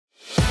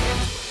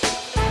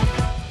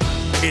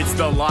It's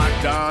the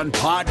Locked On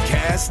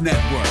Podcast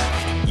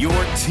Network, your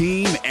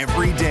team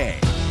every day.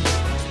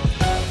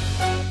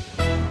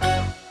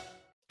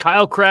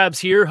 Kyle Krabs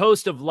here,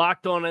 host of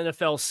Locked On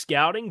NFL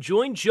Scouting.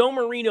 Join Joe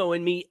Marino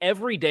and me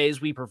every day as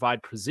we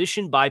provide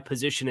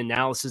position-by-position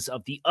analysis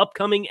of the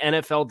upcoming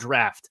NFL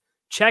Draft.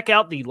 Check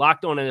out the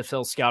Locked On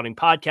NFL Scouting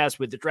podcast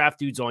with the Draft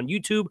Dudes on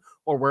YouTube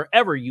or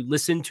wherever you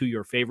listen to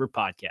your favorite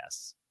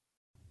podcasts.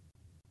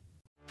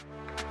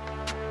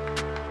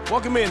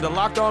 Welcome in to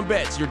Locked On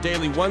Bets, your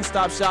daily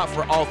one-stop shop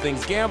for all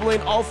things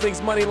gambling, all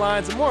things money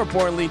lines, and more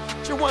importantly,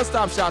 it's your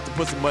one-stop shop to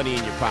put some money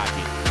in your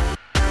pocket.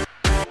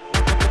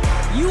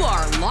 You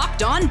are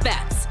Locked On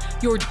Bets,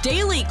 your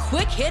daily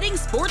quick-hitting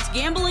sports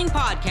gambling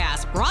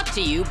podcast brought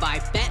to you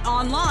by Bet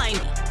Online.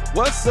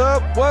 What's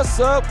up?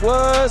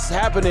 What's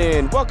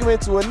happening? Welcome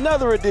into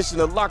another edition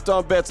of Locked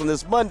On Bets on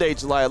this Monday,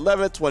 July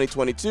 11th,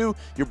 2022.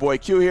 Your boy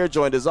Q here,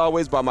 joined as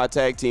always by my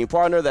tag team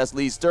partner. That's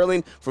Lee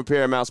Sterling from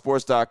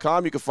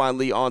ParamountSports.com. You can find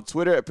Lee on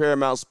Twitter at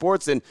Paramount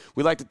Sports. And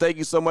we'd like to thank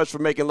you so much for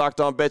making Locked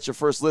On Bets your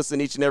first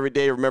listen each and every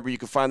day. Remember, you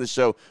can find the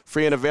show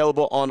free and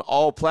available on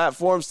all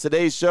platforms.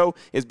 Today's show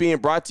is being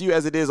brought to you,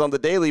 as it is on the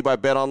daily, by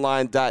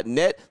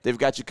BetOnline.net. They've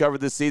got you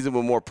covered this season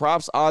with more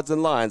props, odds,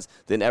 and lines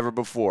than ever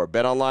before.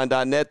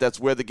 BetOnline.net, that's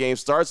where the game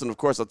starts, and of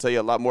course I'll tell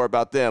you a lot more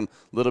about them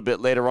a little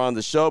bit later on in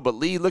the show. But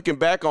Lee, looking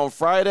back on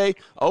Friday,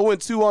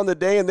 0-2 on the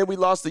day, and then we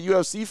lost the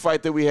UFC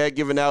fight that we had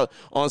given out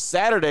on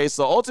Saturday.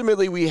 So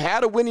ultimately we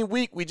had a winning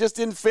week. We just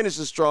didn't finish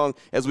as strong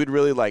as we'd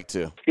really like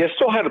to. Yeah,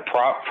 still had a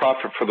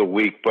profit for the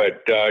week,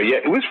 but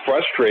it was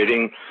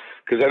frustrating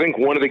because I think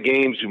one of the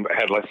games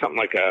had something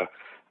like a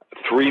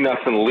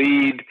 3-0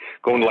 lead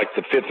going to like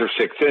the fifth or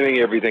sixth inning.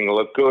 Everything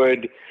looked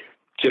good.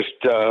 Just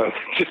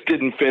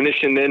didn't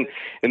finish. And then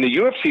in the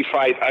UFC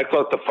fight, I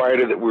thought the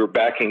fighter that we were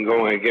backing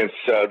going against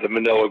the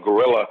Manila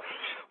Gorilla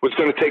was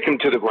going to take him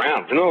to the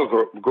ground.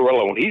 Manila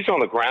Gorilla, when he's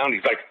on the ground,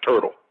 he's like a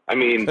turtle. I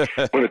mean,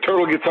 when a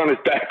turtle gets on his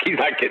back, he's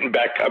not getting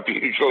back up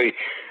usually.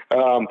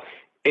 And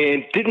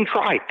didn't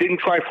try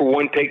for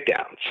one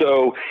takedown.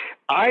 So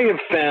I have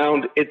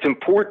found it's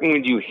important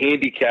when you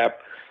handicap,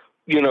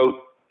 you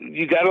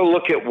got to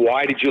look at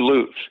why did you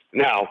lose.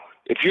 Now,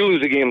 if you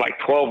lose a game like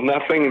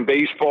 12-0 in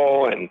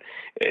baseball, and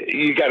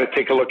you got to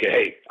take a look at,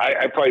 hey,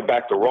 I probably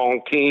backed the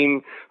wrong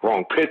team,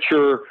 wrong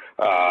pitcher,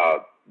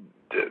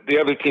 the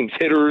other team's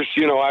hitters,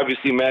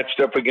 obviously matched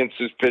up against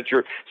this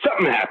pitcher.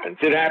 Something happens.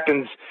 It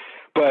happens,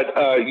 but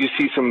you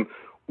see some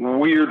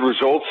weird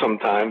results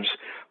sometimes.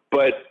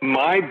 But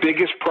my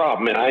biggest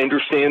problem, and I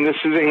understand this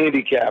as a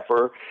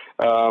handicapper,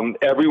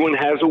 everyone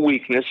has a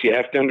weakness. You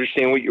have to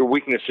understand what your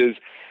weakness is.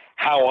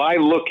 How I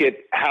look at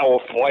how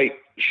a flight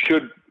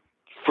should,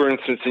 for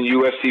instance, in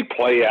UFC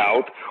play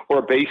out, or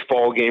a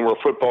baseball game or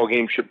a football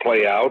game should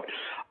play out.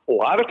 A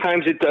lot of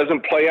times it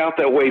doesn't play out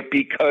that way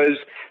because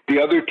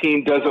the other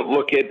team doesn't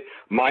look at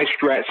my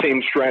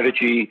same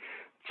strategy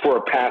for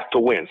a path to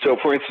win. So,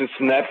 for instance,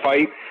 in that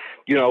fight,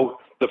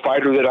 the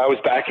fighter that I was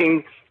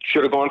backing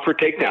should have gone for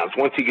takedowns.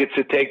 Once he gets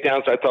the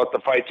takedowns, I thought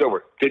the fight's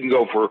over. Didn't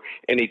go for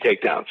any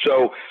takedowns.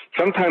 So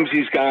sometimes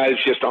these guys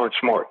just aren't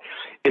smart.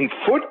 In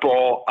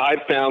football,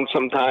 I've found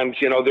sometimes,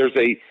 there's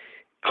a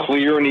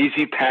clear and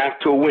easy path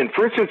to a win.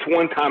 For instance,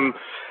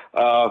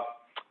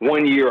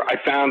 one year I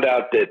found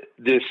out that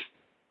this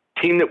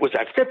team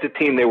I forget the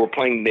team, they were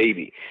playing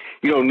Navy.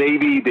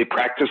 Navy, they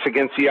practice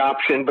against the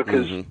option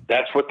because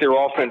that's what their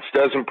offense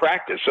does in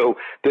practice. So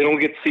they don't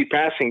get to see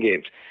passing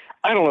games.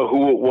 I don't know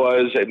who it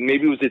was.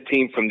 Maybe it was a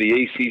team from the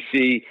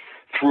ACC,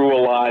 threw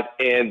a lot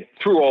and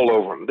threw all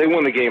over them. They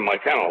won the game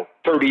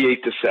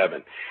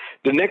 38-7.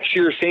 The next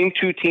year, same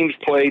two teams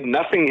played.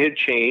 Nothing had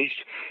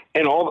changed.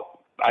 And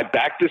I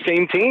backed the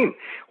same team.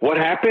 What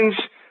happens?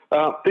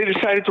 They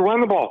decided to run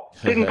the ball,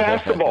 didn't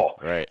pass the ball.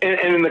 Right.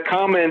 And in the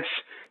comments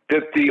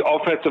that the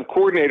offensive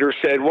coordinator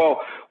said,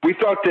 well, we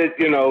thought that,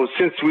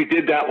 since we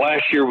did that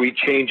last year, we'd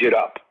change it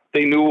up.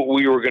 They knew what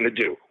we were going to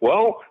do.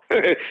 Well,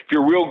 if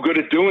you're real good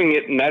at doing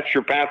it and that's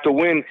your path to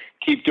win,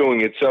 keep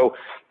doing it. So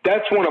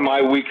that's one of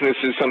my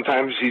weaknesses.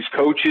 Sometimes these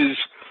coaches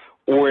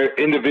or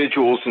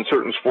individuals in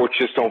certain sports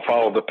just don't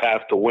follow the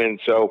path to win.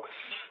 So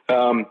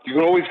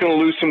you're always going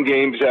to lose some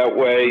games that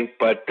way,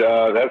 but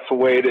that's the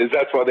way it is.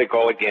 That's why they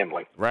call it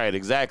gambling. Right,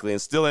 exactly,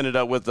 and still ended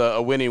up with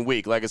a winning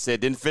week. Like I said,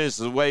 didn't finish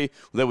the way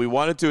that we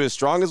wanted to, as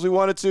strong as we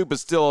wanted to, but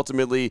still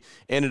ultimately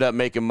ended up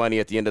making money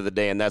at the end of the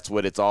day, and that's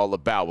what it's all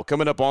about. Well,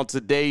 coming up on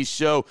today's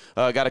show,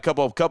 got a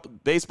couple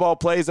of baseball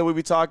plays that we'll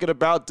be talking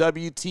about,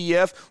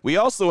 WTF. We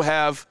also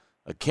have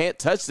a can't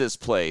touch this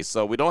play.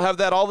 So we don't have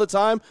that all the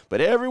time,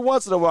 but every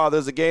once in a while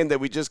there's a game that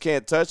we just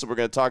can't touch, so we're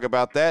going to talk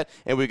about that.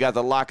 And we got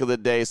the lock of the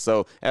day.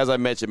 So as I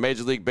mentioned,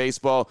 Major League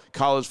Baseball,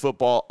 college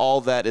football,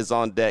 all that is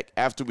on deck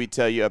after we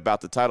tell you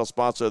about the title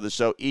sponsor of the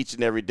show each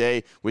and every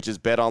day, which is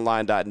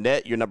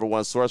betonline.net, your number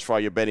one source for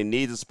all your betting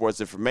needs and sports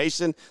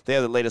information. They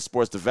have the latest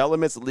sports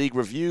developments, league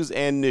reviews,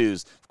 and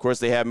news. Of course,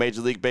 they have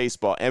Major League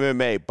Baseball,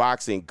 MMA,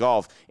 boxing,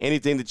 golf,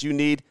 anything that you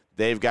need,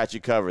 they've got you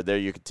covered. They're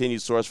your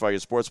continued source for all your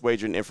sports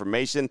wagering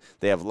information.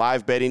 They have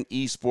live betting,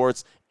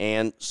 esports,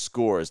 and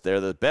scores. They're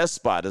the best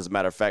spot, as a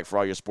matter of fact, for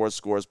all your sports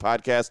scores,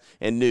 podcasts,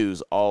 and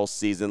news all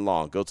season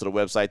long. Go to the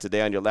website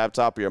today on your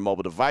laptop or your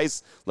mobile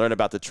device. Learn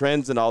about the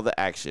trends and all the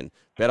action.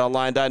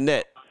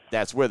 BetOnline.net,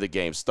 that's where the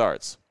game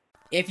starts.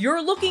 If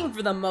you're looking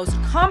for the most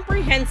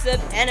comprehensive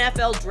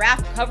NFL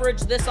draft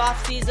coverage this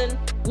offseason,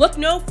 look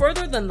no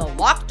further than the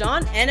Locked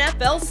On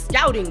NFL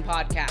Scouting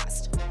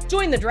Podcast.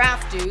 Join the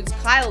draft dudes,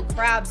 Kyle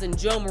Krabs and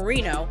Joe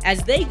Marino,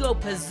 as they go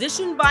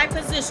position by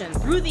position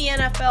through the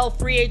NFL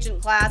free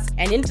agent class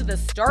and into the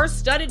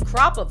star-studded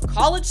crop of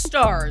college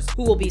stars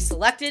who will be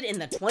selected in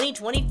the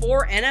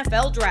 2024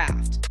 NFL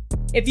Draft.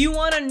 If you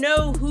want to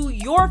know who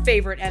your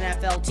favorite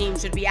NFL team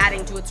should be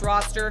adding to its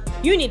roster,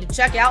 you need to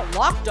check out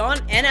Locked On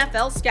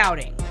NFL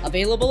Scouting,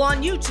 available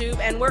on YouTube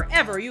and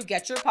wherever you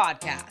get your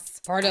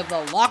podcasts. Part of the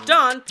Locked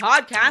On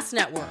Podcast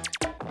Network,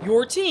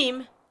 your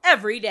team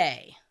every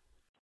day.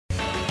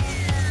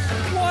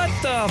 What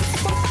the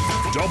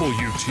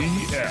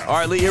WTF. All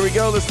right, Lee, here we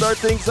go. Let's start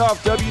things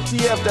off.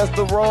 WTF, that's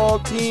the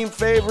wrong team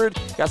favorite.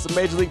 Got some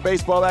Major League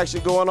Baseball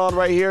action going on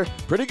right here.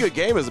 Pretty good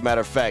game, as a matter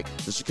of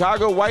fact. The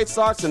Chicago White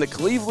Sox and the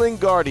Cleveland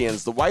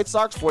Guardians. The White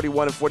Sox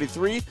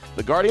 41-43.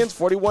 The Guardians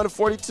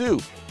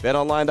 41-42.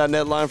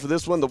 BetOnline.net line for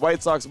this one. The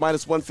White Sox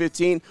minus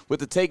 115 with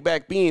the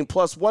takeback being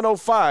plus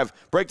 105.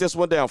 Break this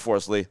one down for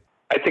us, Lee.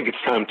 I think it's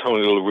time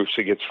Tony La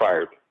Russa gets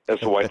fired as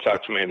the White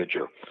Sox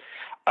manager.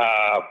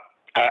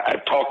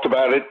 I've talked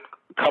about it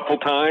a couple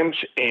times,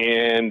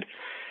 and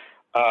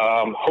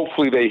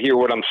hopefully they hear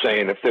what I'm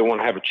saying if they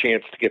want to have a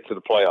chance to get to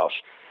the playoffs.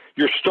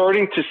 You're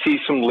starting to see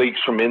some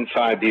leaks from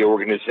inside the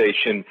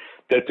organization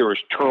that there is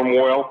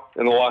turmoil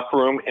in the locker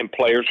room, and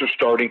players are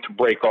starting to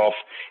break off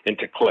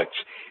into cliques.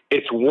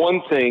 It's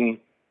one thing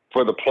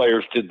for the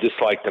players to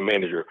dislike the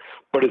manager,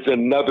 but it's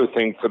another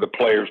thing for the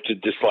players to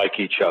dislike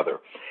each other.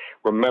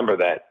 Remember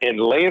that. And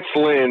Lance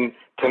Lynn,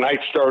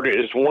 tonight's starter,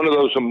 is one of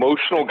those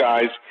emotional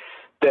guys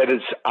that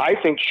is, I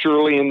think,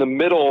 surely in the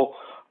middle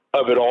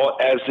of it all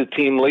as the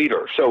team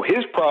leader. So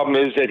his problem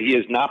is that he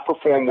has not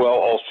performed well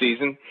all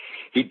season.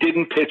 He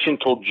didn't pitch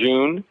until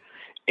June,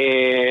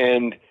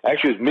 and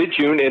actually it was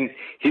mid-June, and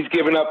he's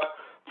given up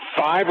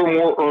 5 or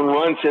more earned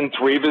runs in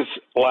 3 of his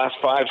last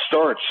 5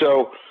 starts.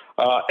 So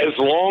as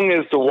long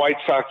as the White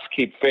Sox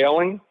keep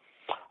failing,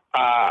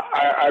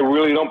 I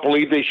really don't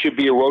believe they should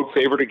be a road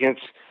favorite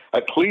against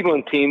a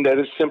Cleveland team that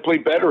is simply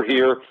better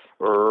here.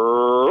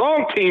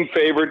 Wrong team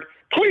favored.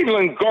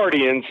 Cleveland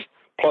Guardians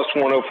plus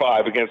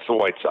 105 against the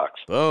White Sox.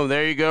 Boom,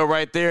 there you go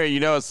right there. You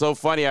know, it's so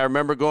funny. I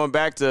remember going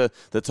back to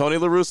the Tony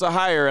La Russa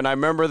hire, and I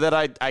remember that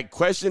I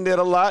questioned it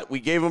a lot. We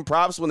gave them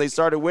props when they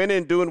started winning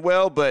and doing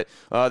well, but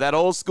that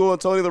old school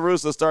and Tony La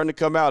Russa is starting to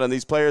come out, and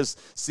these players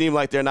seem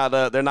like they're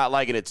not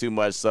liking it too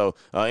much. So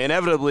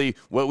inevitably,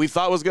 what we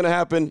thought was going to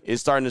happen is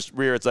starting to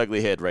rear its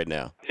ugly head right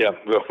now. Yeah,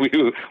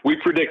 we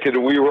predicted it.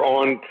 We were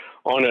on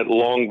it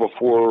long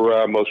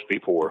before most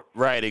people were.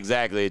 Right,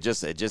 exactly. It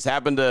just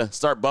happened to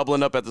start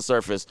bubbling up at the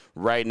surface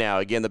right now.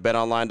 Again, the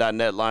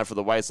BetOnline.net line for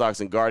the White Sox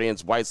and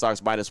Guardians. White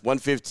Sox minus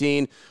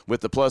 115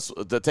 with the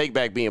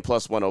takeback being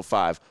plus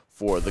 105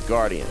 for the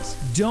Guardians.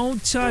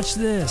 Don't touch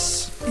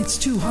this. It's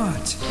too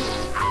hot.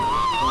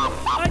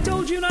 I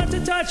told you not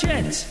to touch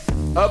it.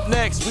 Up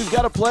next, we've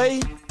got a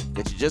play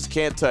that you just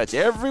can't touch.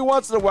 Every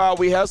once in a while,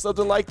 we have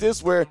something like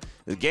this where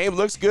the game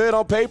looks good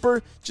on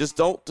paper, just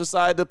don't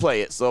decide to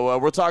play it. So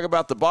we're talking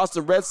about the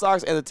Boston Red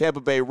Sox and the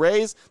Tampa Bay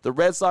Rays. The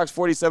Red Sox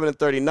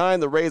 47-39.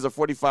 The Rays are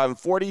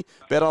 45-40.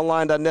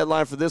 BetOnline.net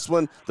line for this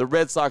one. The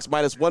Red Sox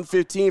minus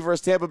 115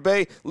 versus Tampa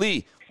Bay.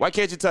 Lee, why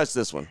can't you touch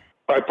this one?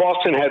 All right,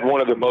 Boston had one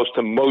of the most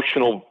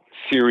emotional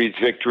series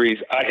victories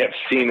I have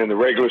seen in the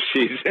regular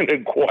season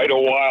in quite a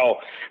while,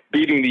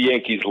 beating the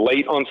Yankees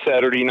late on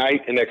Saturday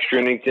night in extra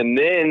innings and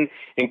then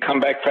in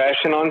comeback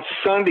fashion on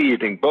Sunday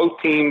evening.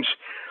 Both teams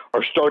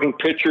are starting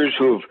pitchers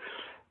who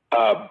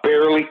have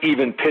barely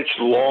even pitched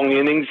long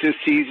innings this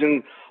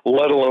season,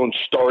 let alone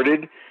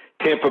started.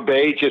 Tampa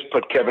Bay just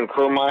put Kevin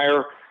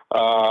Kiermaier,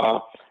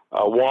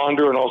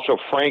 Wander, and also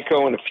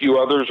Franco and a few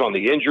others on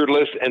the injured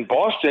list. And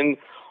Boston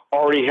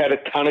already had a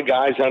ton of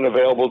guys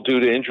unavailable due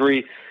to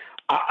injury.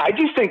 I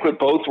just think with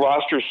both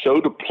rosters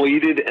so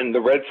depleted and the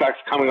Red Sox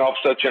coming off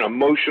such an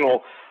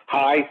emotional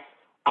high,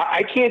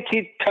 I can't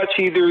touch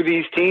either of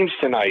these teams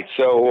tonight.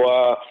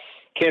 So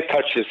can't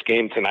touch this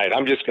game tonight.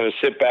 I'm just going to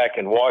sit back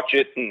and watch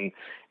it and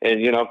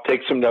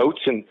take some notes,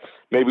 and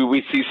maybe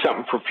we see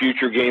something for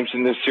future games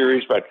in this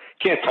series, but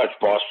can't touch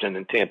Boston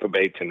and Tampa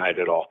Bay tonight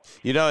at all.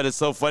 You know, and it's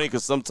so funny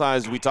because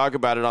sometimes we talk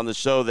about it on the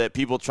show that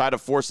people try to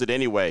force it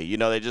anyway. You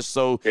know, they just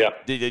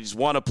they just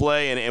want to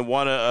play and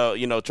want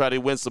to, try to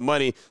win some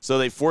money, so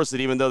they force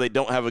it even though they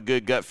don't have a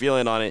good gut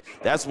feeling on it.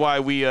 That's why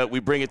we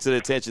bring it to the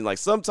attention. Like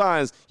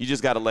sometimes you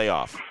just got to lay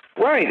off.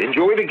 Right.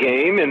 Enjoy the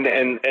game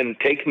and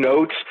take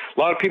notes. A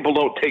lot of people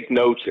don't take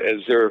notes as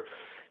they're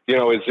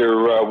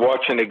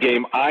watching a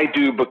game. I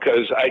do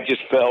because I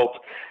just felt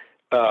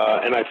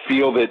and I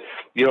feel that,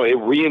 it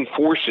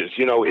reinforces,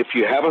 if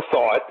you have a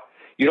thought,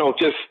 you don't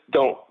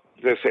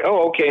they say,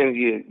 oh, okay, and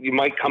you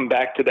might come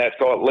back to that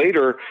thought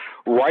later.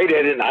 Write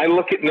it, and I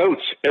look at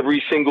notes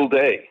every single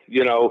day.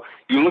 You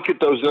look at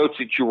those notes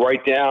that you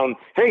write down.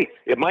 Hey,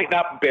 it might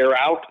not bear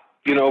out,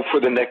 for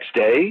the next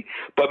day,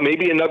 but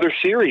maybe another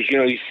series.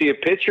 You see a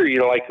pitcher,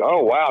 you're like,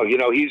 oh wow,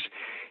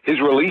 his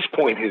release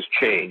point has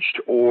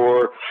changed,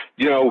 or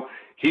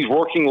he's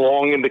working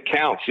long in the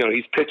counts.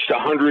 He's pitched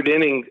 100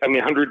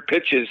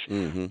 pitches,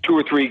 2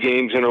 or 3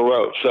 games in a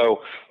row.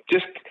 So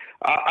just,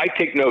 I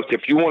take notes.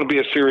 If you want to be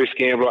a serious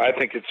gambler, I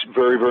think it's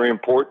very, very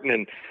important.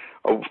 And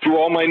through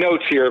all my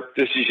notes here,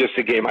 this is just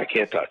a game I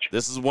can't touch.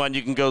 This is one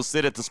you can go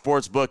sit at the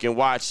sports book and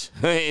watch,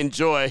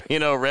 enjoy.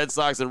 Red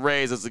Sox and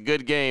Rays. It's a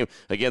good game.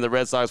 Again, the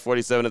Red Sox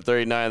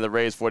 47-39, the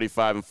Rays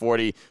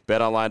 45-40.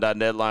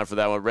 BetOnline.net line for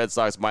that one. Red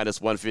Sox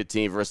minus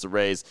 115 versus the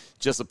Rays.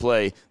 Just a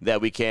play that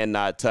we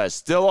cannot touch.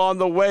 Still on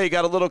the way.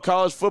 Got a little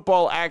college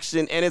football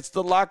action, and it's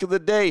the lock of the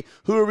day.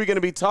 Who are we going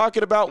to be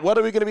talking about? What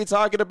are we going to be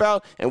talking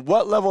about? And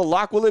what level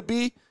lock will it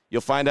be?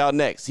 You'll find out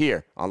next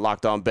here on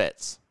Locked On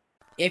Bets.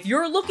 If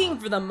you're looking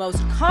for the most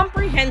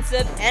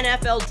comprehensive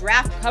NFL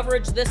draft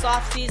coverage this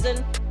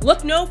offseason,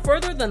 look no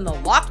further than the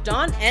Locked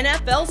On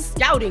NFL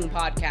Scouting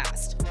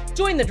Podcast.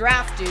 Join the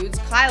draft dudes,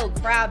 Kyle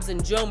Krabs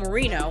and Joe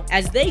Marino,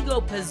 as they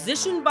go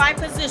position by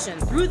position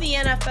through the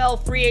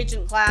NFL free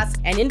agent class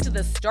and into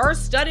the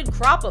star-studded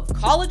crop of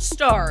college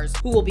stars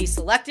who will be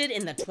selected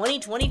in the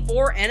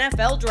 2024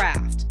 NFL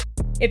Draft.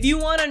 If you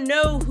want to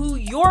know who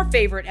your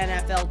favorite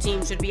NFL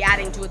team should be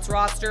adding to its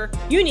roster,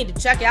 you need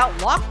to check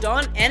out Locked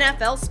On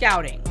NFL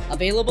Scouting,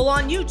 available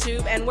on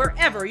YouTube and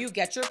wherever you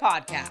get your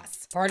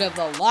podcasts. Part of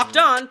the Locked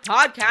On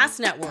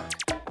Podcast Network,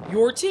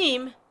 your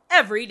team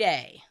every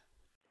day.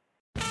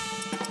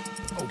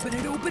 Open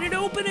it, open it,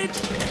 open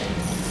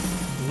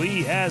it!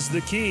 Lee has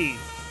the key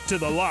to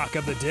the lock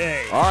of the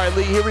day. All right,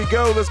 Lee, here we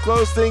go. Let's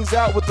close things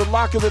out with the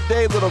lock of the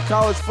day. Little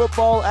college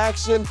football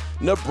action.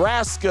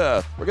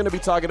 Nebraska. We're going to be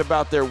talking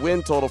about their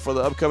win total for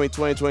the upcoming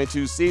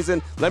 2022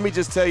 season. Let me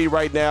just tell you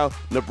right now,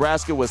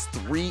 Nebraska was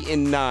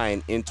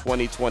 3-9 in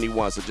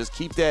 2021. So just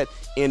keep that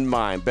in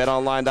mind.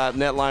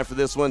 BetOnline.net line for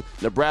this one.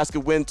 Nebraska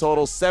win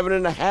total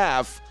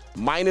 7.5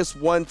 minus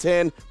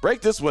 110.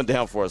 Break this one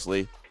down for us,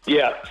 Lee.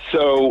 Yeah,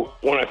 so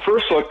when I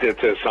first looked at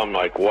this, I'm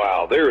like,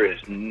 wow, there is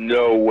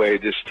no way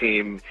this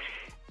team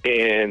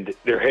and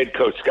their head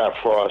coach, Scott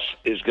Frost,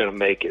 is going to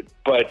make it.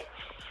 But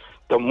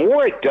the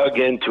more I dug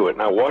into it,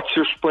 and I watched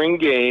their spring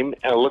game,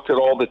 and I looked at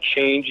all the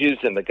changes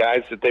and the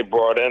guys that they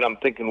brought in, I'm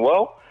thinking,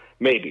 well,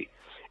 maybe.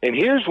 And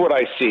here's what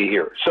I see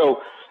here.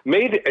 So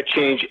made a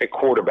change at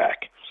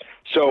quarterback.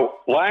 So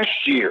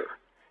last year,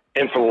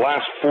 and for the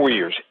last 4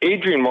 years,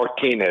 Adrian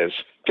Martinez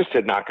just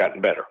had not gotten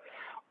better.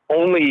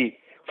 Only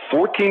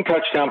 14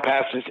 touchdown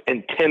passes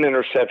and 10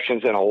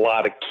 interceptions, and a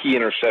lot of key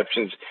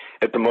interceptions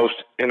at the most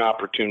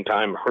inopportune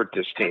time hurt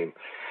this team.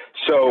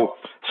 So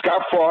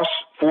Scott Frost,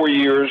 4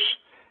 years,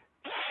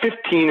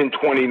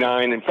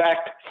 15-29. In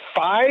fact,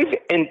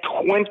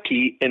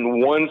 5-20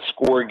 in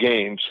one-score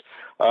games.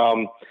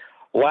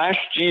 Last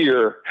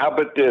year, how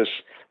about this?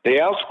 They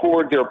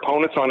outscored their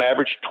opponents on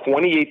average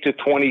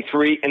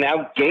 28-23 and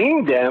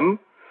outgained them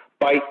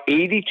by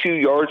 82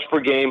 yards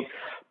per game.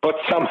 But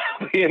somehow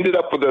they ended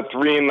up with a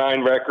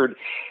 3-9 record,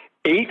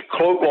 8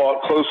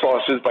 close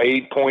losses by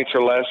 8 points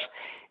or less,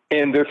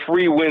 and their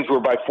 3 wins were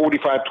by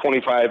 45,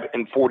 25,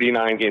 and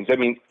 49 games. I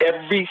mean,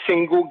 every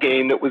single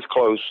game that was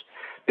close,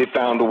 they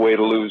found a way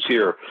to lose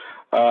here.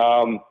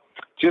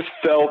 Just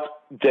felt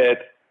that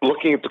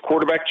looking at the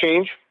quarterback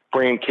change,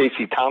 bringing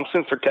Casey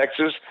Thompson for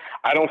Texas,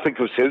 I don't think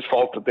it was his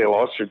fault that they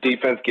lost. Their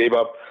defense gave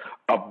up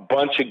a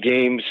bunch of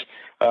games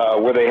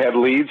where they had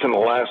leads in the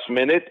last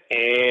minute,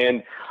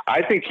 and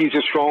I think he's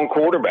a strong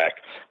quarterback.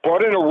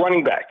 Brought in a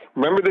running back.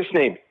 Remember this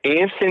name,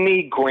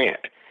 Anthony Grant.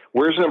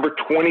 Where's number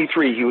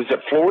 23? He was at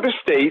Florida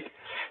State.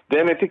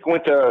 Then I think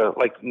went to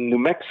New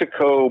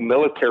Mexico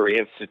Military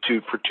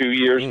Institute for 2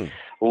 years.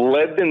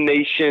 Led the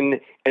nation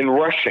in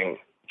rushing,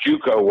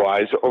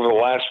 JUCO-wise, over the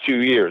last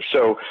 2 years.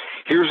 So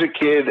here's a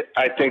kid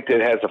I think that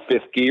has a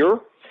fifth gear.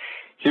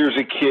 Here's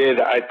a kid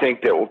I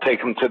think that will take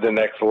him to the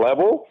next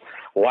level.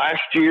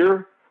 Last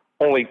year,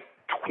 only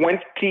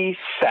 20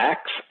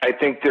 sacks. I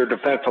think their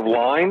defensive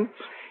line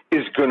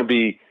is going to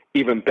be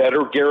even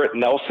better. Garrett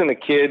Nelson, a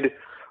kid,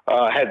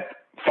 had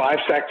 5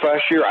 sacks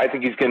last year. I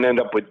think he's going to end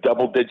up with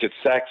double-digit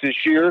sacks this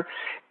year.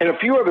 And a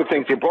few other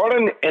things. They brought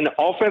in an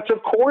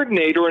offensive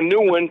coordinator, a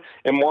new one,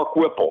 and Mark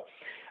Whipple.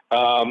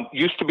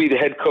 Used to be the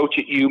head coach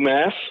at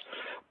UMass,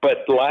 but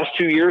the last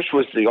 2 years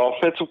was the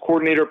offensive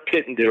coordinator at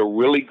Pitt and did a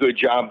really good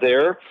job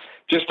there.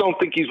 Just don't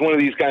think he's one of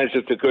these guys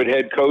that's a good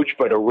head coach,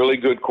 but a really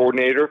good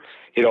coordinator.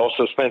 He'd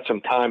also spent some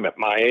time at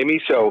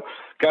Miami, so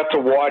got to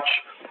watch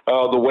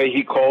the way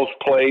he calls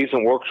plays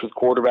and works with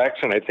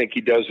quarterbacks, and I think he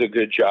does a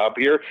good job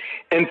here.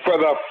 And for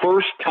the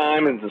first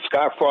time in the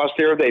Scott Frost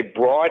era, they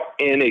brought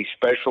in a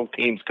special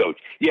teams coach.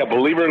 Yeah,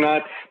 believe it or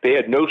not, they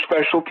had no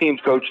special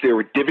teams coach. They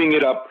were divvying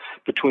it up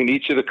between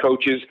each of the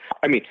coaches.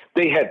 I mean,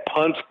 they had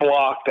punts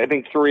blocked, I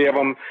think 3 of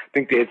them. I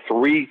think they had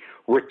 3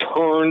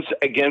 returns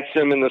against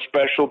them in the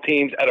special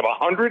teams. Out of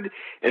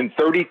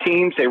 130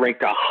 teams, they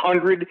ranked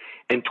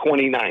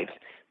 129th.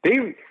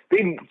 They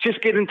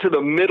just get into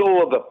the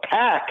middle of the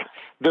pack.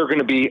 They're going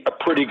to be a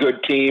pretty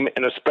good team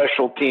and a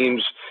special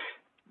teams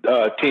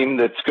team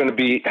that's going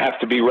to have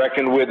to be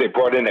reckoned with. They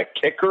brought in a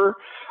kicker,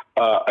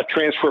 a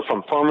transfer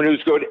from Furman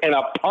who's good, and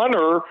a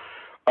punter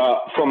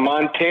from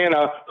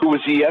Montana who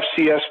was the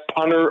FCS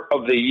punter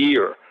of the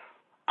year.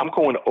 I'm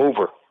going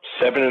over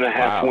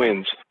 7.5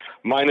 wins,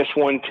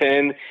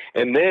 -110.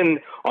 And then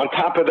on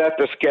top of that,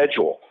 the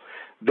schedule.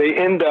 They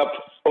end up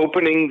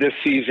opening this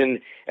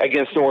season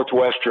against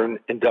Northwestern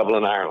in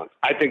Dublin, Ireland.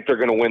 I think they're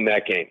going to win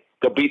that game.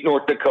 They'll beat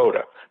North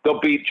Dakota.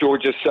 They'll beat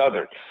Georgia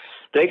Southern.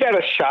 They got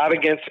a shot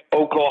against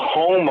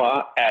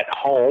Oklahoma at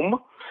home.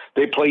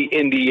 They play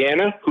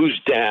Indiana, who's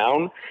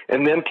down,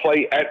 and then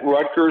play at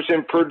Rutgers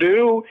and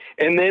Purdue,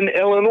 and then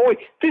Illinois.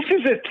 This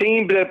is a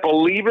team that,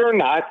 believe it or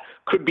not,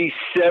 could be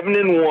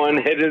 7-1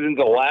 headed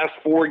into the last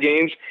 4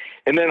 games,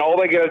 and then all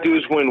they got to do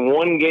is win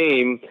one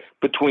game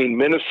between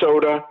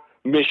Minnesota,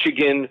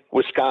 Michigan,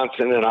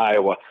 Wisconsin, and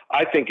Iowa.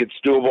 I think it's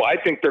doable. I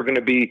think they're going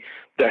to be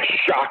the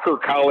shocker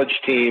college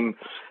team.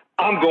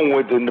 I'm going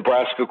with the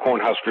Nebraska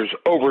Cornhuskers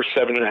over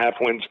 7.5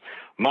 wins,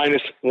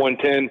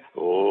 -110,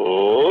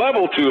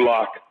 level 2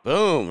 lock.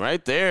 Boom,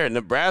 right there.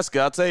 Nebraska,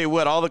 I'll tell you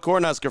what, all the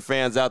Cornhusker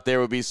fans out there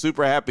would be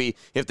super happy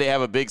if they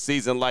have a big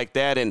season like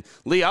that. And,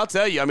 Lee, I'll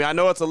tell you, I mean, I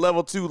know it's a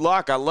level 2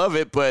 lock. I love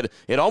it, but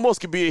it almost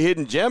could be a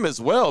hidden gem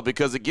as well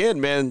because, again,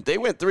 man, they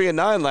went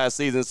 3-9 last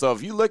season. So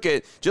if you look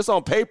at just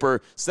on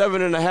paper,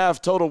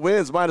 7.5 total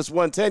wins,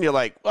 -110, you're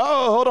like,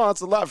 oh, hold on,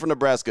 it's a lot for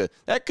Nebraska.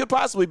 That could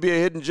possibly be a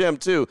hidden gem,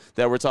 too,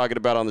 that we're talking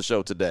about on the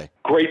show today.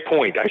 Great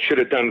point. I should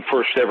have done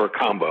first ever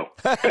combo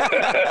with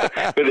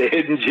a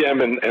hidden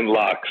gem and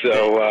lock.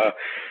 So,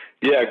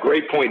 yeah,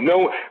 great point.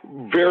 No,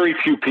 very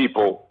few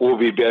people will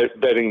be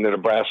betting the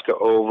Nebraska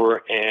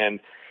over,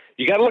 and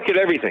you got to look at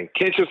everything.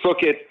 Can't just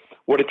look at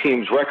what a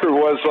team's record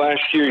was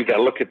last year. You got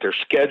to look at their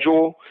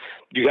schedule.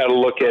 You got to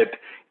look at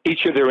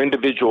each of their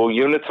individual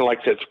units, and like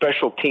I said,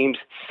 special teams,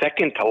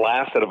 second to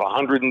last out of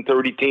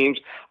 130 teams.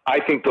 I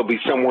think they'll be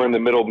somewhere in the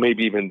middle,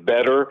 maybe even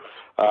better.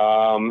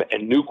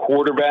 And new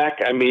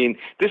quarterback. I mean,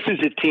 this is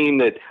a team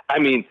that, I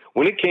mean,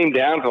 when it came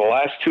down to the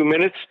last 2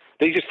 minutes,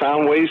 they just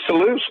found ways to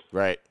lose.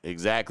 Right,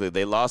 exactly.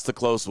 They lost the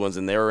close ones,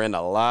 and they were in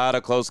a lot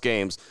of close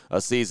games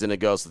a season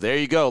ago. So there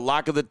you go.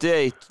 Lock of the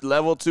day,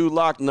 level 2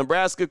 lock.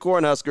 Nebraska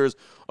Cornhuskers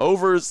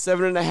over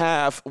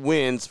 7.5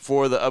 wins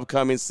for the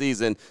upcoming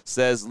season,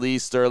 says Lee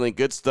Sterling.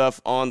 Good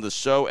stuff on the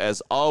show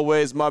as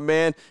always, my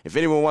man. If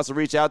anyone wants to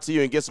reach out to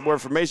you and get some more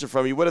information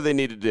from you, what do they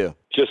need to do?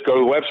 Just go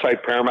to the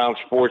website,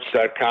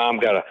 ParamountSports.com.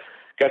 Got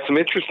some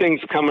interesting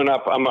things coming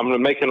up. I'm going to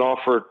make an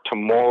offer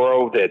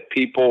tomorrow that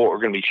people are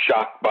going to be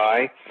shocked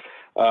by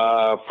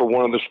for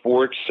one of the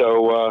sports.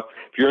 So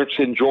if you're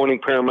interested in joining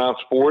Paramount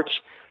Sports,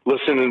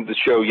 listen to the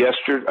show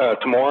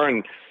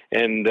tomorrow,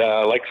 and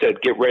like I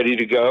said, get ready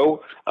to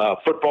go.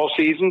 Football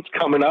season's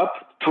coming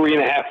up,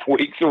 3.5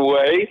 weeks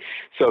away,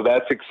 so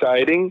that's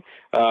exciting.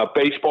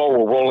 Baseball,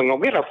 we're rolling on.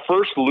 We had our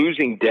first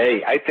losing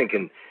day, I think,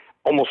 in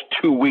almost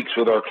 2 weeks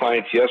with our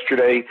clients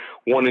yesterday,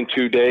 1 and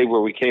 2 day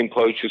where we came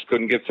close, just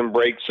couldn't get some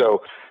breaks.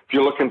 So if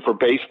you're looking for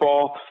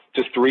baseball,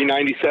 just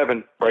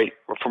 $3.97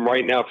 from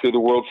right now through the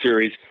World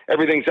Series.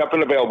 Everything's up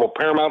and available.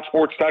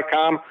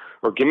 ParamountSports.com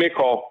or give me a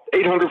call,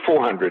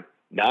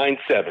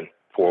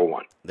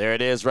 800-400-9741. There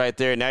it is right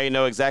there. Now you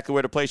know exactly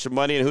where to place your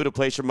money and who to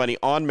place your money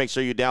on. Make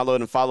sure you download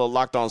and follow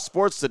Locked On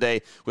Sports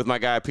today with my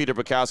guy Peter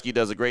Bukowski. He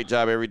does a great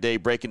job every day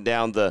breaking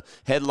down the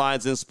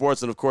headlines in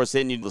sports and, of course,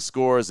 hitting you the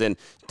scores and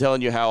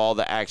telling you how all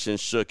the action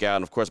shook out.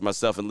 And, of course,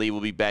 myself and Lee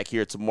will be back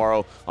here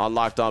tomorrow on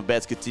Locked On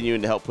Bets,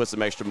 continuing to help put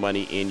some extra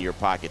money in your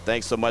pocket.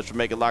 Thanks so much for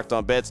making Locked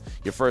On Bets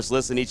your first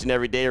listen each and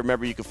every day.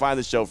 Remember, you can find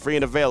the show free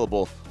and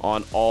available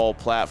on all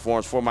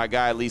platforms. For my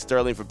guy Lee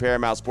Sterling from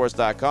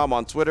ParamountSports.com,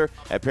 on Twitter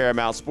at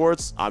Paramount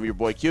Sports, I'm your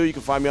boy Q. You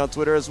can find me on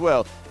Twitter as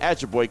well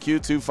at your boy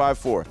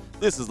Q254.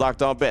 This is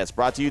Locked On Bets,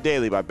 brought to you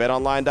daily by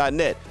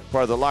BetOnline.net,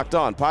 part of the Locked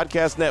On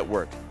Podcast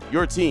Network.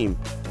 Your team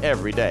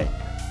every day.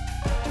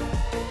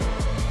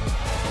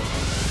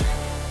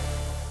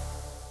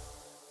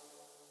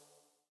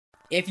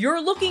 If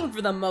you're looking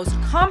for the most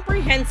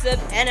comprehensive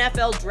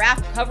NFL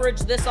draft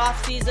coverage this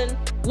offseason,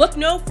 look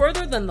no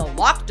further than the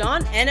Locked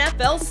On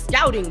NFL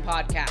Scouting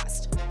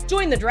Podcast.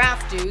 Join the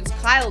draft dudes,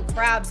 Kyle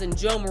Krabs and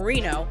Joe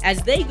Marino,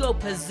 as they go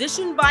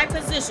position by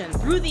position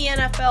through the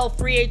NFL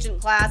free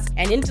agent class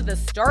and into the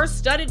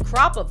star-studded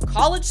crop of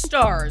college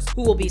stars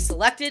who will be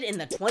selected in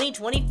the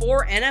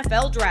 2024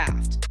 NFL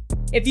Draft.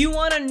 If you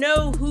want to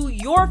know who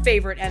your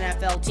favorite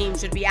NFL team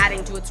should be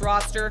adding to its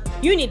roster,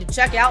 you need to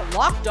check out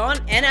Locked On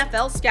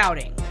NFL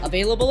Scouting,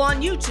 available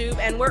on YouTube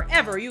and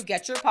wherever you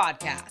get your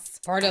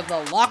podcasts. Part of the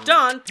Locked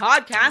On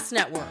Podcast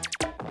Network,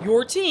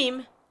 your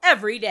team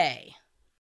every day.